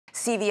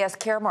CVS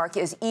Caremark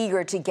is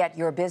eager to get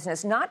your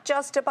business, not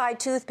just to buy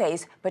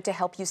toothpaste, but to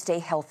help you stay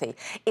healthy.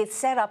 It's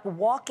set up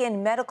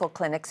walk-in medical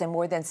clinics in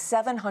more than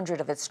 700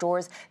 of its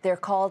stores. They're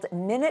called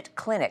Minute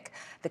Clinic.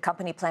 The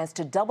company plans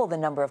to double the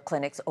number of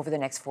clinics over the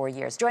next 4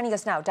 years. Joining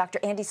us now,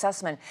 Dr. Andy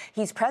Sussman.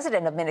 He's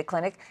president of Minute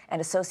Clinic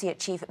and Associate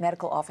Chief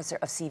Medical Officer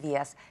of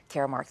CVS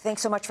Caremark.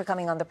 Thanks so much for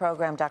coming on the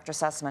program, Dr.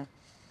 Sussman.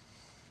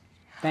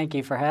 Thank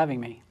you for having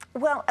me.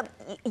 Well,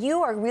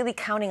 you are really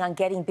counting on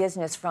getting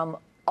business from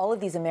all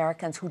of these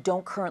Americans who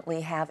don't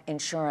currently have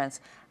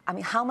insurance. I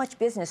mean, how much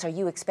business are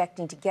you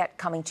expecting to get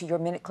coming to your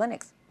Minute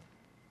Clinics?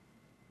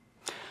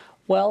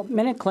 Well,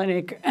 Minute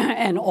Clinic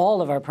and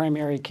all of our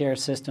primary care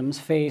systems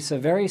face a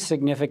very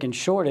significant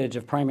shortage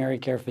of primary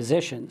care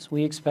physicians.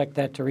 We expect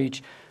that to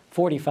reach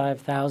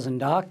 45,000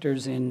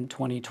 doctors in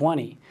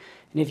 2020.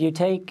 And if you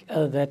take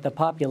that the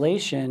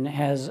population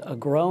has a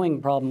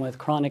growing problem with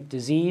chronic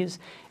disease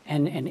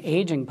and an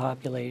aging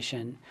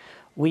population,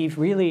 we've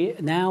really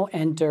now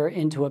enter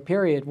into a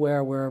period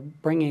where we're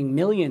bringing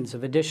millions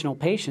of additional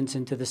patients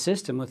into the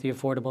system with the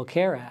Affordable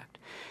Care Act.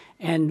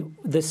 And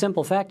the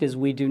simple fact is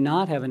we do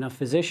not have enough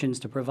physicians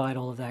to provide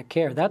all of that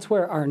care. That's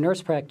where our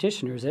nurse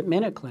practitioners at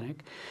Minute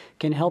Clinic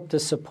can help to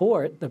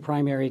support the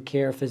primary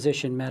care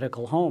physician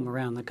medical home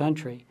around the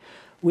country.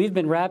 We've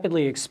been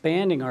rapidly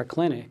expanding our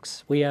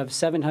clinics. We have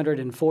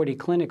 740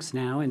 clinics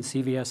now in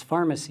CVS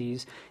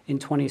pharmacies in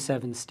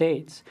 27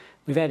 states.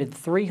 We've added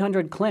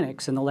 300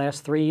 clinics in the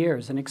last 3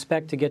 years and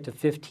expect to get to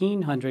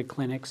 1,500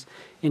 clinics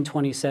in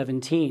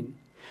 2017.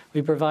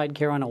 We provide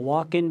care on a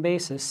walk-in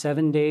basis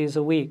 7 days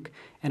a week,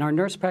 and our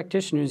nurse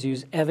practitioners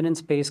use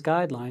evidence-based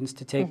guidelines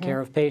to take care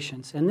of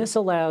patients. And this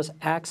allows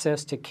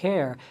access to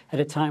care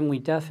at a time we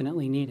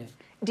definitely need it.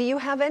 Do you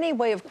have any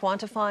way of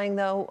quantifying,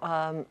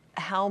 though,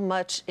 how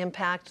much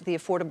impact the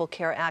Affordable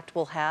Care Act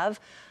will have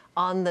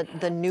on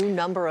the new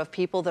number of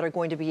people that are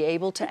going to be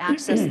able to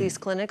access these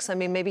clinics? I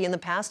mean, maybe in the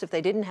past, if they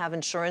didn't have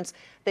insurance,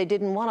 they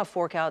didn't want to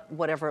fork out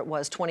whatever it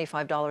was,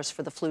 $25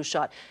 for the flu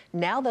shot.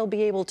 Now they'll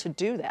be able to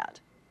do that.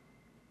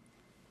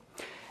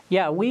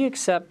 Yeah, we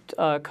accept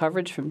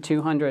coverage from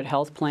 200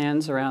 health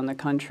plans around the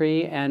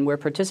country, and we're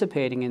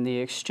participating in the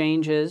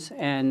exchanges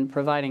and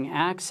providing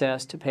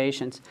access to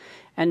patients.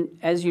 And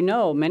as you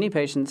know, many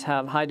patients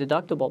have high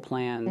deductible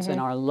plans, and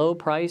our low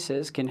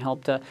prices can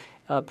help to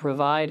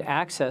provide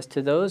access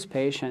to those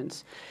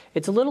patients.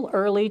 It's a little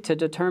early to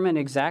determine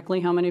exactly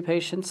how many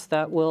patients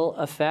that will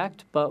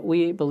affect, but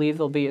we believe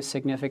there'll be a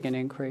significant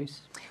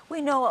increase.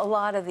 We know a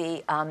lot of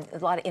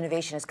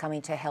innovation is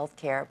coming to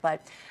healthcare,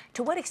 but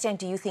to what extent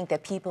do you think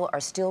that people are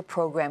still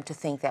programmed to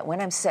think that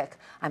when I'm sick,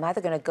 I'm either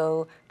going to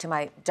go to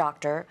my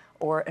doctor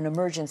or an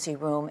emergency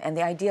room, and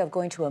the idea of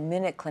going to a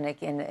Minute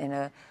Clinic in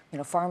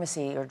a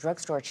pharmacy or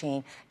drugstore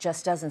chain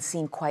just doesn't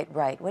seem quite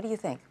right? What do you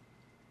think?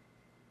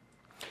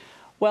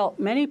 Well,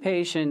 many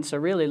patients are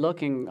really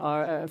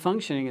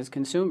functioning as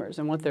consumers,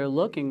 and what they're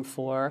looking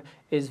for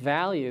is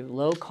value,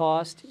 low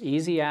cost,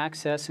 easy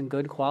access, and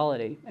good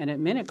quality. And at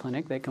Minute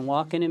Clinic, they can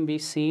walk in and be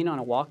seen on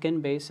a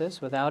walk-in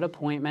basis without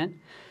appointment.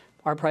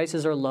 Our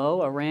prices are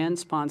low. A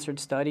RAND-sponsored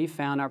study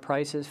found our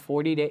prices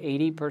 40 to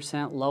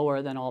 80%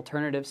 lower than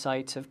alternative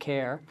sites of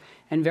care,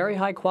 and very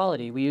high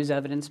quality. We use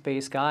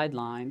evidence-based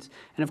guidelines.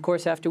 And of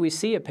course, after we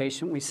see a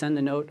patient, we send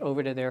the note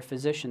over to their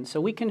physician. So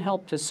we can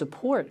help to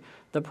support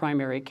the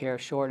primary care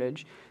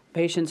shortage.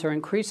 Patients are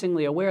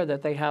increasingly aware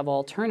that they have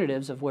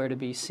alternatives of where to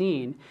be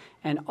seen,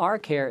 and our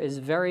care is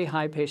very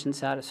high patient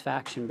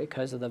satisfaction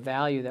because of the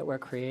value that we're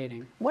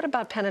creating. What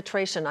about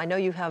penetration? I know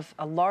you have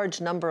a large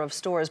number of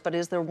stores, but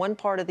is there one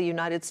part of the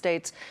United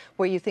States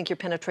where you think your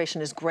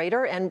penetration is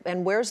greater,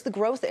 and where's the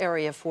growth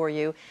area for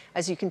you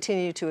as you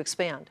continue to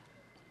expand?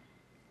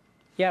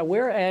 Yeah,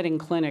 we're adding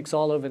clinics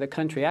all over the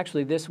country.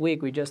 Actually, this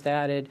week we just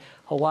added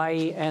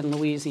Hawaii and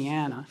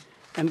Louisiana.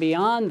 And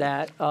beyond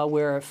that,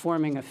 we're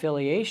forming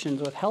affiliations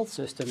with health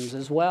systems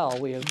as well.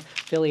 We have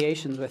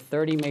affiliations with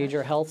 30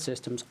 major health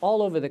systems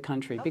all over the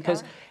country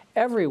because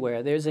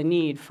everywhere there's a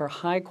need for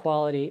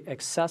high-quality,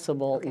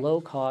 accessible,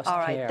 low-cost care. All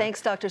right.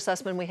 Thanks, Dr.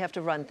 Sussman. We have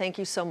to run. Thank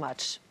you so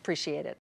much. Appreciate it.